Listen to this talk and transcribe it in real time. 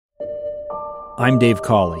I'm Dave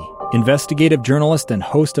Cawley, investigative journalist and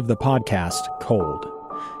host of the podcast Cold.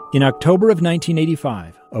 In October of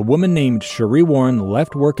 1985, a woman named Cherie Warren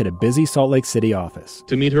left work at a busy Salt Lake City office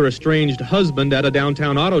to meet her estranged husband at a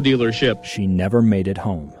downtown auto dealership. She never made it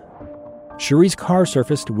home. Cherie's car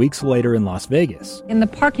surfaced weeks later in Las Vegas. In the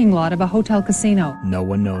parking lot of a hotel casino. No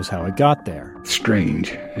one knows how it got there. Strange.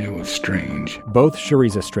 It was strange. Both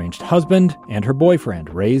Cherie's estranged husband and her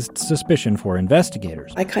boyfriend raised suspicion for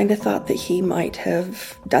investigators. I kind of thought that he might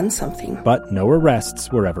have done something. But no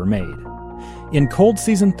arrests were ever made. In Cold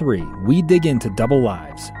Season 3, we dig into double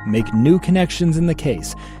lives, make new connections in the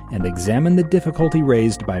case, and examine the difficulty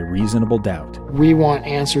raised by reasonable doubt. We want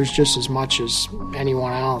answers just as much as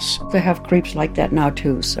anyone else. They have creeps like that now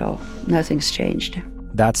too, so nothing's changed.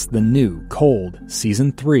 That's the new Cold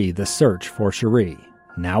Season 3, The Search for Cherie,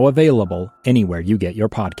 now available anywhere you get your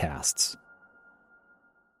podcasts.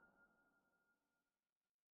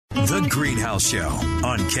 The Greenhouse Show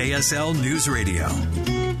on KSL News Radio.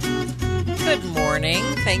 Good morning.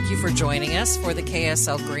 Thank you for joining us for the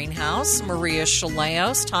KSL Greenhouse. Maria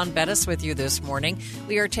Chaleos, Tom Bettis with you this morning.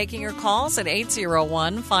 We are taking your calls at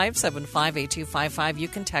 801-575-8255. You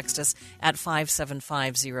can text us at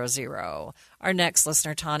 57500. Our next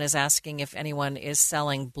listener, Ton, is asking if anyone is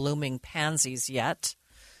selling blooming pansies yet.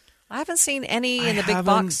 I haven't seen any in the big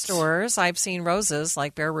box stores. I've seen roses,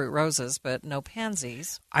 like bare root roses, but no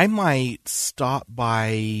pansies. I might stop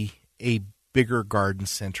by a bigger garden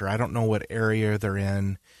center. I don't know what area they're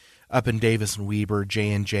in, up in Davis and Weber,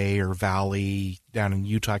 J&J or Valley, down in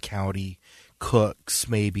Utah County, Cooks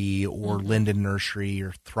maybe, or Linden Nursery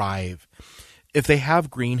or Thrive. If they have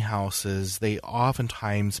greenhouses, they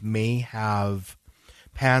oftentimes may have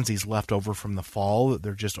pansies left over from the fall that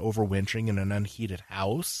they're just overwintering in an unheated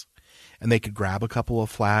house, and they could grab a couple of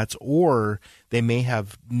flats, or they may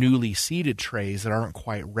have newly seeded trays that aren't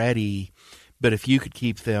quite ready, but if you could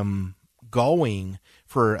keep them going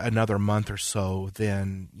for another month or so,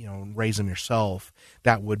 then, raise them yourself.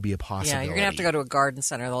 That would be a possibility. Yeah, you're going to have to go to a garden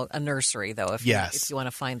center, a nursery, though, if you want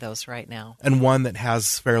to find those right now. And one that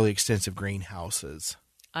has fairly extensive greenhouses.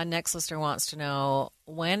 A next listener wants to know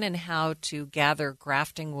when and how to gather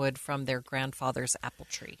grafting wood from their grandfather's apple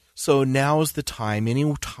tree. So now's the time, any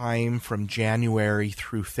time from January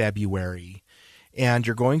through February. And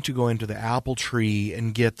you're going to go into the apple tree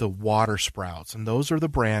and get the water sprouts. And those are the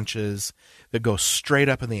branches that go straight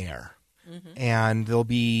up in the air. Mm-hmm. And they'll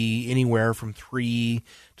be anywhere from 3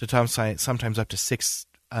 to sometimes up to 6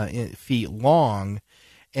 feet long.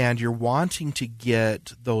 And you're wanting to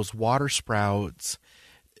get those water sprouts,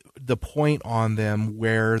 the point on them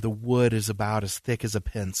where the wood is about as thick as a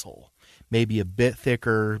pencil. Maybe a bit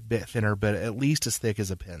thicker, bit thinner, but at least as thick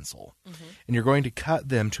as a pencil. Mm-hmm. And you're going to cut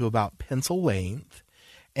them to about pencil length.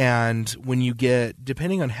 And when you get,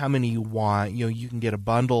 depending on how many you want, you can get a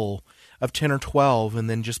bundle of 10 or 12 and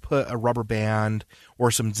then just put a rubber band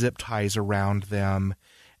or some zip ties around them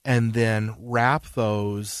and then wrap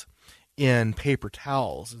those in paper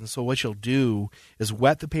towels. And so what you'll do is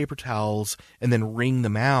wet the paper towels and then wring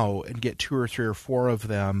them out and get 2 or 3 or 4 of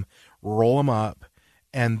them, roll them up,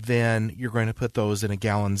 and then you're going to put those in a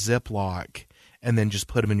gallon Ziploc and then just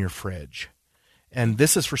put them in your fridge. And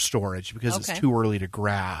this is for storage because it's too early to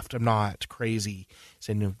graft. I'm not crazy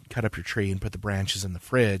saying cut up your tree and put the branches in the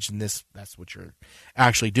fridge, and that's what you're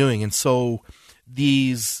actually doing. And so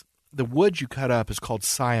the wood you cut up is called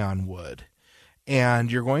scion wood,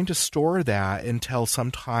 and you're going to store that until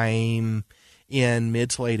sometime in mid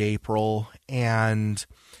to late April, and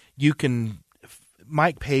you can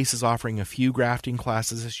Mike Pace is offering a few grafting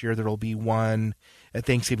classes this year. There will be one at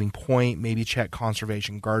Thanksgiving Point. Maybe check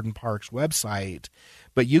Conservation Garden Park's website.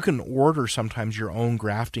 But you can order sometimes your own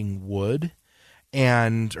grafting wood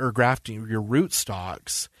or grafting your root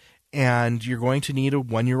stocks. And you're going to need a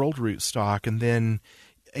 1-year-old root stock. And then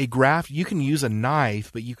you can use a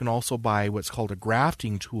knife, but you can also buy what's called a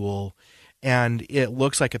grafting tool. And it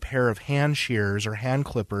looks like a pair of hand shears or hand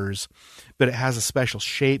clippers, but it has a special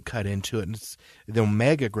shape cut into it. And it's the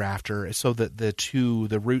Omega grafter, so that the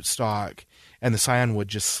rootstock and the scion wood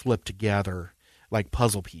just slip together like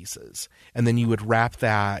puzzle pieces. And then you would wrap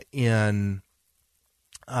that in,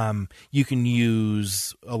 you can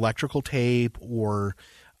use electrical tape, or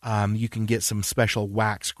you can get some special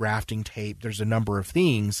wax grafting tape. There's a number of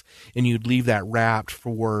things, and you'd leave that wrapped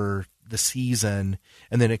for the season,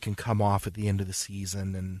 and then it can come off at the end of the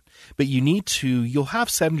season. But you'll have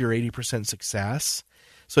 70 or 80% success.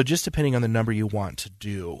 So just depending on the number you want to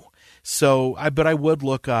do. So, but I would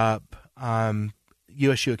look up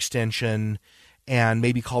USU Extension and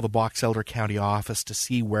maybe call the Box Elder County office to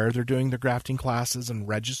see where they're doing their grafting classes and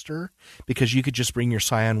register, because you could just bring your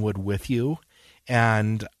scion wood with you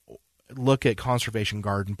and look at Conservation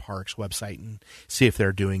Garden Park's website and see if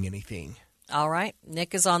they're doing anything. All right.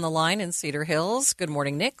 Nick is on the line in Cedar Hills. Good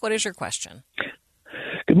morning, Nick. What is your question?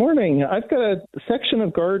 Good morning. I've got a section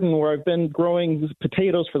of garden where I've been growing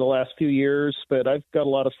potatoes for the last few years, but I've got a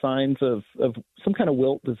lot of signs of some kind of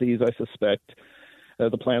wilt disease, I suspect.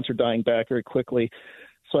 The plants are dying back very quickly.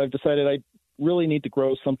 So I've decided I really need to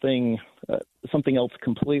grow something else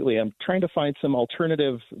completely. I'm trying to find some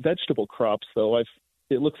alternative vegetable crops, though.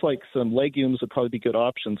 It looks like some legumes would probably be good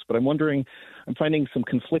options, but I'm finding some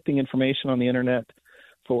conflicting information on the internet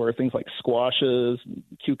for things like squashes,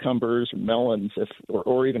 cucumbers, melons,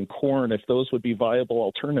 or even corn, if those would be viable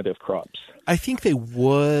alternative crops. I think they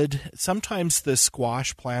would. Sometimes the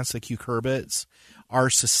squash plants, the cucurbits, are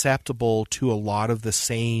susceptible to a lot of the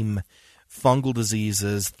same fungal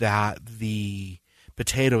diseases that the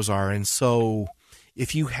potatoes are. And so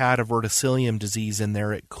if you had a verticillium disease in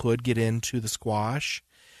there, it could get into the squash.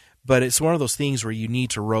 But it's one of those things where you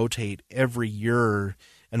need to rotate every year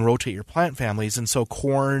and rotate your plant families. And so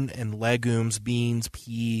corn and legumes, beans,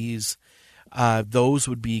 peas, those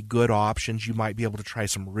would be good options. You might be able to try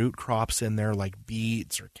some root crops in there like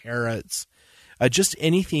beets or carrots. Just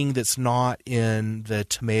anything that's not in the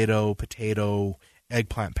tomato, potato,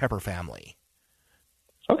 eggplant, pepper family.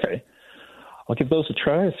 Okay. I'll give those a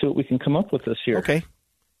try and see what we can come up with this year. Okay.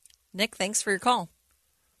 Nick, thanks for your call.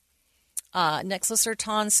 Next listener,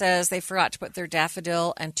 Ton, says they forgot to put their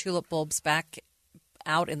daffodil and tulip bulbs back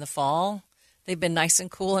out in the fall. They've been nice and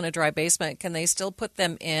cool in a dry basement. Can they still put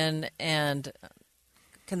them in, and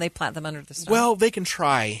can they plant them under the snow? Well, they can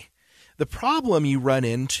try. The problem you run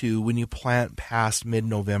into when you plant past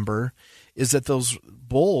mid-November is that those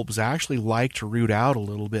bulbs actually like to root out a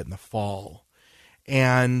little bit in the fall.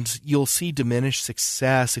 And you'll see diminished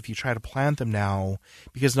success if you try to plant them now,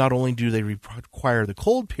 because not only do they require the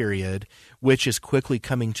cold period, which is quickly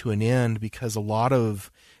coming to an end because a lot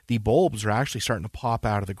of the bulbs are actually starting to pop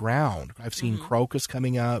out of the ground. I've seen crocus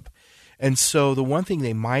coming up. And so the one thing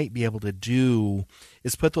they might be able to do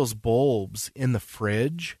is put those bulbs in the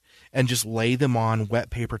fridge and just lay them on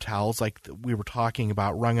wet paper towels like we were talking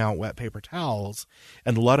about, wrung out wet paper towels,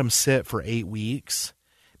 and let them sit for 8 weeks.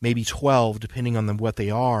 Maybe 12, depending on what they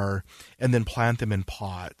are, and then plant them in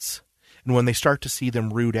pots. And when they start to see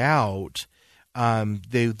them root out,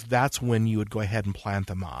 that's when you would go ahead and plant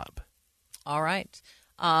them up. All right.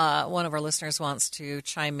 One of our listeners wants to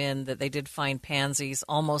chime in that they did find pansies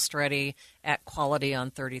almost ready at Quality on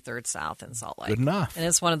 33rd South in Salt Lake. Good enough. And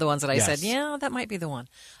it's one of the ones that I said, yeah, that might be the one.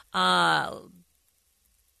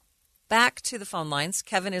 Back to the phone lines.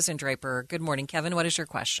 Kevin is in Draper. Good morning, Kevin. What is your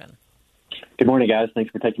question? Good morning, guys. Thanks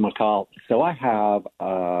for taking my call. So I have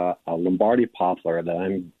a Lombardy poplar that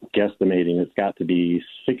I'm guesstimating it's got to be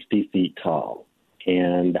 60 feet tall.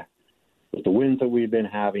 And with the winds that we've been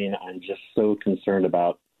having, I'm just so concerned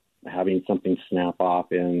about having something snap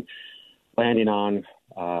off and landing on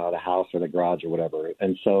the house or the garage or whatever.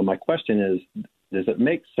 And so my question is, does it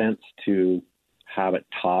make sense to have it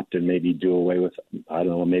topped and maybe do away with, I don't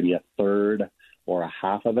know, maybe a third or a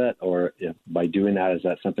half of it? Or if by doing that, is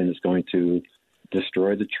that something that's going to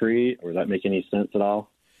destroy the tree? Or does that make any sense at all?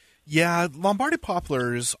 Yeah, Lombardy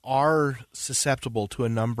poplars are susceptible to a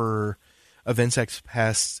number of insects,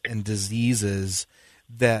 pests, and diseases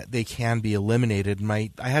that they can be eliminated.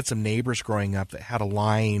 I had some neighbors growing up that had a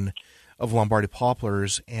line of Lombardy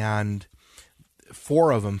poplars, and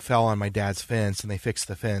 4 of them fell on my dad's fence, and they fixed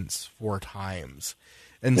the fence 4 times.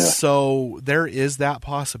 And so there is that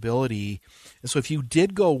possibility. And so if you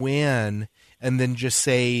did go in and then just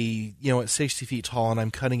say, it's 60 feet tall and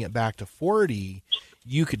I'm cutting it back to 40,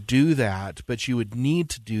 you could do that, but you would need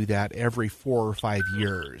to do that every 4 or 5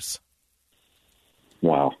 years.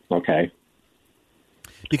 Wow. Okay.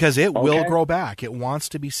 Because it will grow back. It wants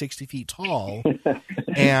to be 60 feet tall,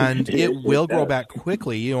 and it will grow back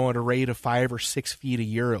quickly, at a rate of 5 or 6 feet a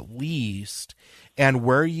year at least. And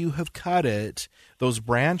where you have cut it,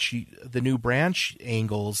 the new branch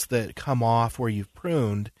angles that come off where you've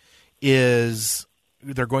pruned,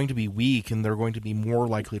 they're going to be weak and they're going to be more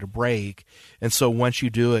likely to break. And so once you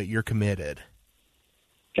do it, you're committed.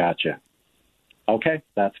 Gotcha. Okay,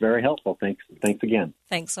 that's very helpful. Thanks again.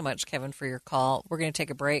 Thanks so much, Kevin, for your call. We're going to take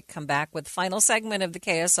a break, come back with final segment of the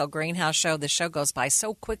KSL Greenhouse Show. The show goes by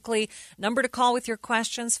so quickly. Number to call with your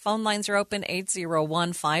questions. Phone lines are open,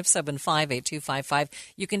 801-575-8255.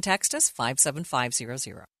 You can text us,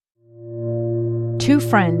 57500. 2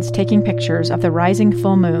 friends taking pictures of the rising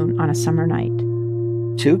full moon on a summer night.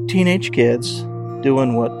 2 teenage kids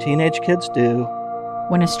doing what teenage kids do.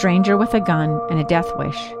 When a stranger with a gun and a death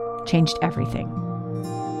wish changed everything.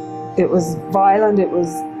 It was violent. It was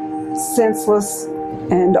senseless,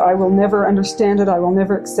 and I will never understand it. I will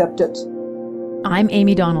never accept it. I'm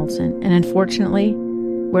Amy Donaldson, and unfortunately,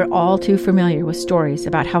 we're all too familiar with stories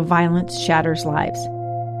about how violence shatters lives.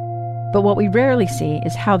 But what we rarely see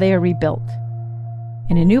is how they are rebuilt.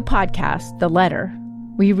 In a new podcast, The Letter,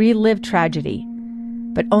 we relive tragedy,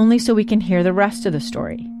 but only so we can hear the rest of the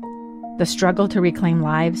story. The struggle to reclaim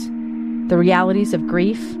lives, the realities of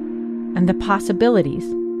grief, and the possibilities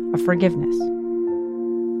of forgiveness.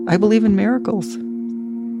 I believe in miracles.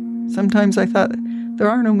 Sometimes I thought, there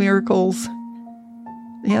are no miracles.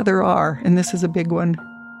 Yeah, there are, and this is a big one.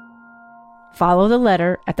 Follow The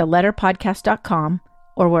Letter at theletterpodcast.com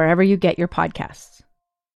or wherever you get your podcasts.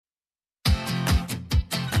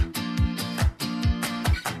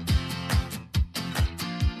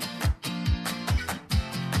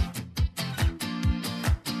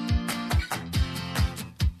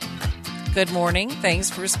 Good morning. Thanks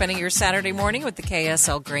for spending your Saturday morning with the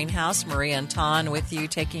KSL Greenhouse. Maria and Ton with you,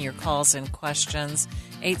 taking your calls and questions.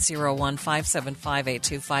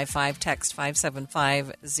 801-575-8255, text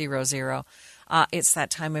 57500. It's that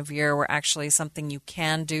time of year where actually something you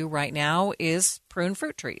can do right now is prune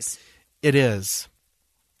fruit trees. It is.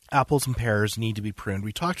 Apples and pears need to be pruned.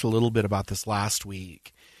 We talked a little bit about this last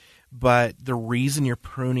week, but the reason you're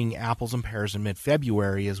pruning apples and pears in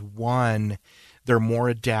mid-February is, one, they're more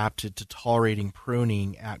adapted to tolerating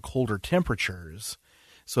pruning at colder temperatures.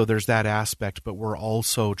 So there's that aspect, but we're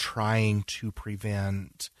also trying to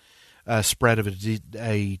prevent spread of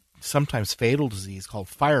a sometimes fatal disease called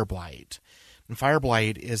fire blight. And fire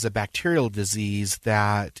blight is a bacterial disease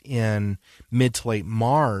that in mid to late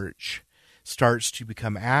March starts to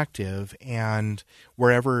become active, and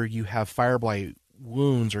wherever you have fire blight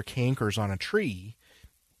wounds or cankers on a tree,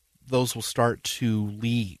 those will start to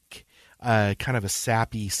leak kind of a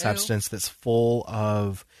sappy substance that's full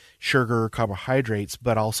of sugar, carbohydrates,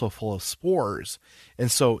 but also full of spores.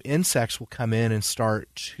 And so insects will come in and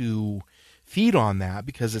start to feed on that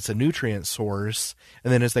because it's a nutrient source.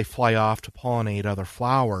 And then as they fly off to pollinate other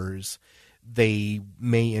flowers, they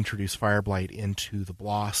may introduce fire blight into the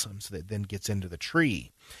blossoms that then gets into the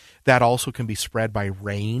tree. That also can be spread by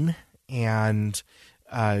rain and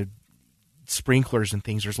sprinklers and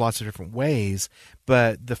things. There's lots of different ways,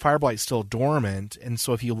 but the fire blight's still dormant, and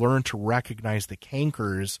so if you learn to recognize the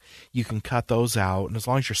cankers, you can cut those out, and as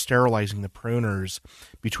long as you're sterilizing the pruners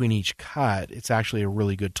between each cut, it's actually a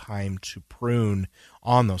really good time to prune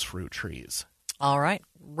on those fruit trees. All right.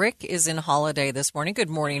 Rick is in Holiday this morning. Good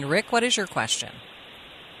morning, Rick. What is your question?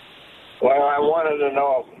 Well, I wanted to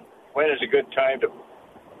know when is a good time to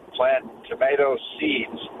plant tomato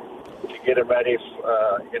seeds to get them ready,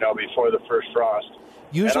 before the first frost.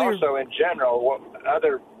 Usually, and also in general, what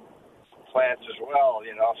other plants as well,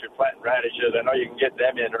 if you're planting radishes, I know you can get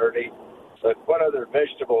them in early, but what other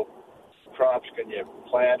vegetable crops can you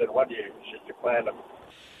plant, and when should you plant them?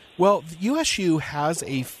 Well, USU has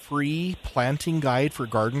a free planting guide for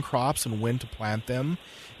garden crops and when to plant them.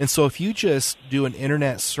 And so if you just do an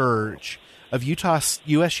internet search of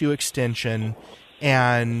USU Extension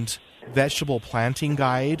and vegetable planting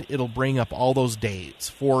guide, it'll bring up all those dates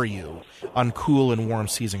for you on cool and warm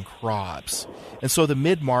season crops. And so the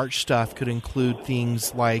mid-March stuff could include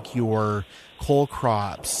things like your cole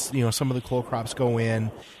crops. Some of the cole crops go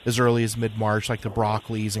in as early as mid-March, like the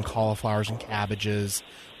broccolis and cauliflowers and cabbages,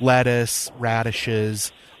 lettuce,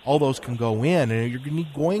 radishes. All those can go in, and you're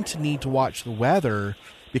going to need to watch the weather,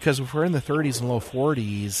 because if we're in the 30s and low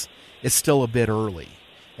 40s, it's still a bit early.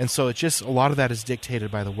 And so it's just, a lot of that is dictated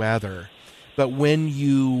by the weather. But when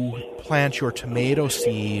you plant your tomato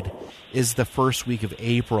seed is the first week of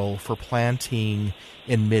April for planting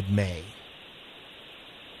in mid-May.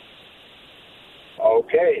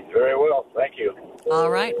 Okay, very well. Thank you.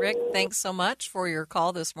 All right, Rick, thanks so much for your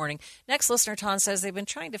call this morning. Next listener, Ton, says they've been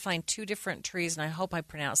trying to find two different trees, and I hope I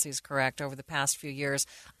pronounce these correct, over the past few years.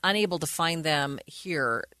 Unable to find them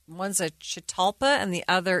here. One's a Chitalpa, and the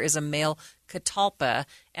other is a male Catalpa,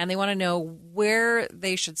 and they want to know where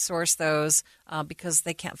they should source those because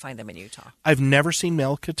they can't find them in Utah. I've never seen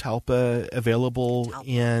male Catalpa available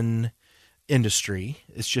in industry.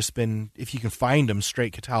 It's just been, if you can find them,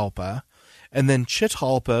 straight Catalpa. And then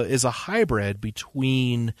Chitalpa is a hybrid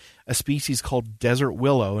between a species called desert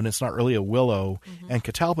willow, and it's not really a willow, and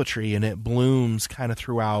catalpa tree, and it blooms kind of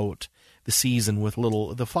throughout the season with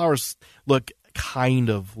the flowers look kind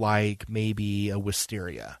of like maybe a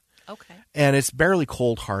wisteria. Okay. And it's barely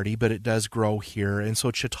cold hardy, but it does grow here. And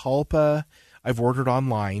so Chitalpa, I've ordered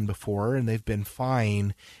online before, and they've been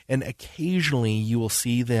fine. And occasionally you will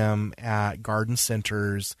see them at garden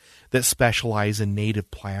centers that specialize in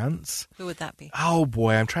native plants. Who would that be? Oh,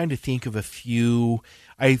 boy, I'm trying to think of a few.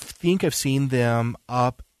 I think I've seen them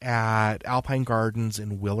up at Alpine Gardens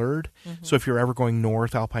in Willard. Mm-hmm. So if you're ever going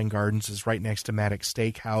north, Alpine Gardens is right next to Maddox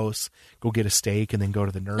Steakhouse. Go get a steak and then go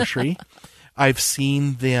to the nursery. I've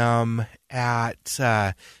seen them at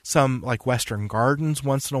some like Western Gardens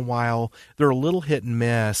once in a while. They're a little hit and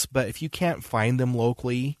miss, but if you can't find them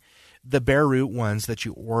locally, the bare root ones that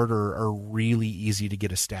you order are really easy to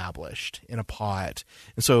get established in a pot.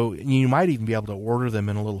 And so you might even be able to order them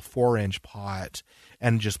in a little 4-inch pot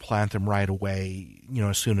and just plant them right away,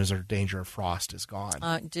 as soon as our danger of frost is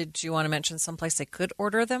gone. Did you want to mention someplace they could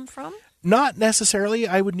order them from? Not necessarily.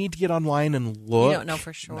 I would need to get online and look. You don't know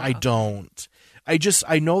for sure? I don't.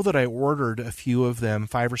 I know that I ordered a few of them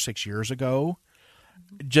 5 or 6 years ago,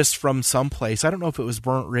 just from someplace. I don't know if it was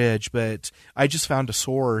Burnt Ridge, but I just found a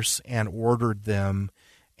source and ordered them.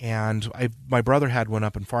 And my brother had one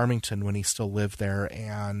up in Farmington when he still lived there,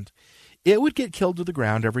 and it would get killed to the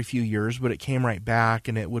ground every few years, but it came right back,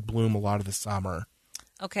 and it would bloom a lot of the summer.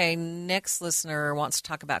 Okay, next listener wants to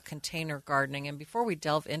talk about container gardening. And before we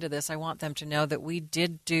delve into this, I want them to know that we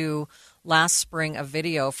did do last spring a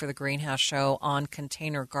video for the Greenhouse Show on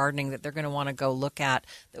container gardening that they're going to want to go look at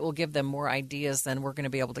that will give them more ideas than we're going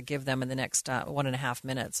to be able to give them in the next 1.5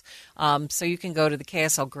 minutes. So you can go to the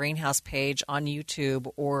KSL Greenhouse page on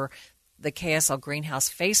YouTube or the KSL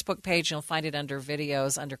Greenhouse Facebook page. You'll find it under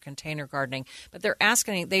videos, under container gardening. But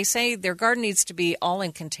they say their garden needs to be all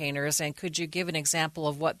in containers. And could you give an example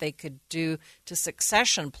of what they could do to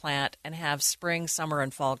succession plant and have spring, summer,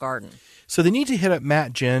 and fall garden? So they need to hit up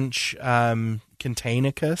Matt Jench,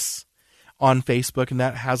 Containicus on Facebook, and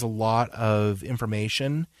that has a lot of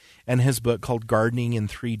information, and his book called Gardening in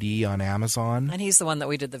 3D on Amazon. And he's the one that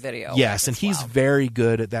we did the video. Yes, and he's very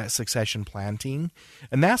good at that succession planting,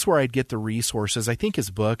 and that's where I'd get the resources. I think his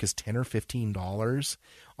book is $10 or $15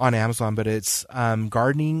 on Amazon, but it's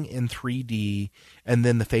Gardening in 3D, and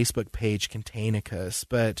then the Facebook page Containicus.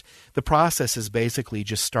 But the process is basically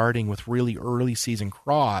just starting with really early season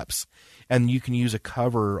crops, and you can use a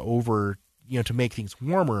cover over to make things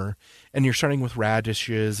warmer, and you're starting with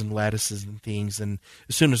radishes and lettuces and things, and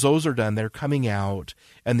as soon as those are done, they're coming out,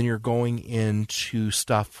 and then you're going into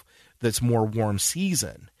stuff that's more warm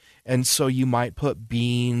season. And so you might put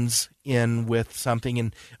beans in with something,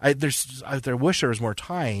 and I wish there was more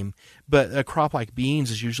time, but a crop like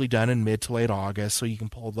beans is usually done in mid to late August, so you can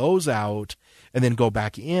pull those out and then go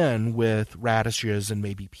back in with radishes and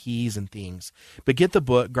maybe peas and things. But get the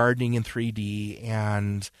book, Gardening in 3D,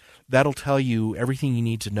 and that'll tell you everything you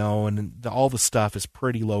need to know, and all the stuff is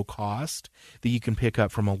pretty low cost that you can pick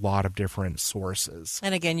up from a lot of different sources.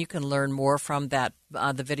 And again, you can learn more from that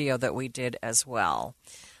the video that we did as well.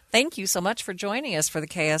 Thank you so much for joining us for the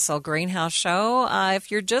KSL Greenhouse Show.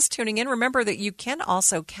 If you're just tuning in, remember that you can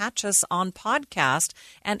also catch us on podcast,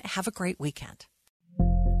 and have a great weekend.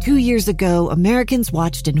 2 years ago, Americans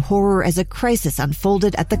watched in horror as a crisis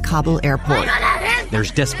unfolded at the Kabul airport.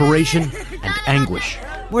 There's desperation and anguish.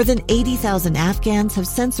 More than 80,000 Afghans have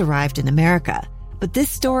since arrived in America, but this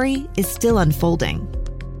story is still unfolding.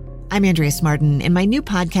 I'm Andrea Smartin. In my new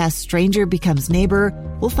podcast, Stranger Becomes Neighbor,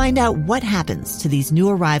 we'll find out what happens to these new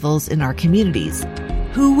arrivals in our communities.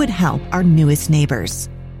 Who would help our newest neighbors?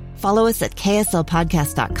 Follow us at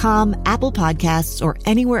kslpodcast.com, Apple Podcasts, or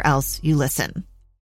anywhere else you listen.